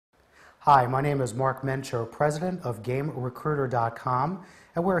Hi, my name is Mark Mencher, president of GameRecruiter.com,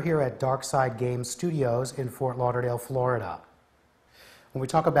 and we're here at Darkside Games Studios in Fort Lauderdale, Florida. When we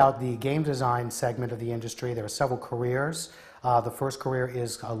talk about the game design segment of the industry, there are several careers. The first career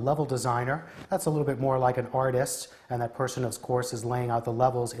is a level designer. That's a little bit more like an artist, and that person, of course, is laying out the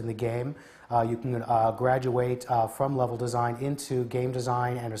levels in the game. You can graduate from level design into game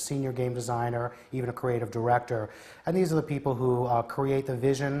design and a senior game designer, even a creative director. And these are the people who create the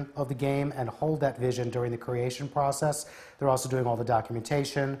vision of the game and hold that vision during the creation process. They're also doing all the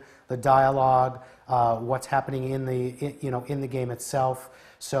documentation, the dialogue, what's happening in the game itself.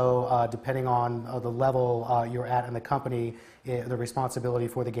 So depending on the level you're at in the company, the responsibility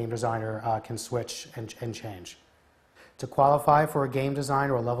for the game designer can switch and change. To qualify for a game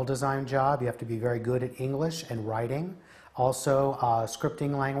design or a level design job, you have to be very good at English and writing. Also,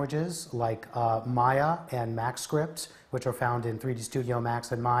 scripting languages like Maya and MaxScript, which are found in 3D Studio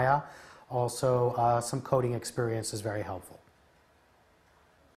Max and Maya. Also, some coding experience is very helpful.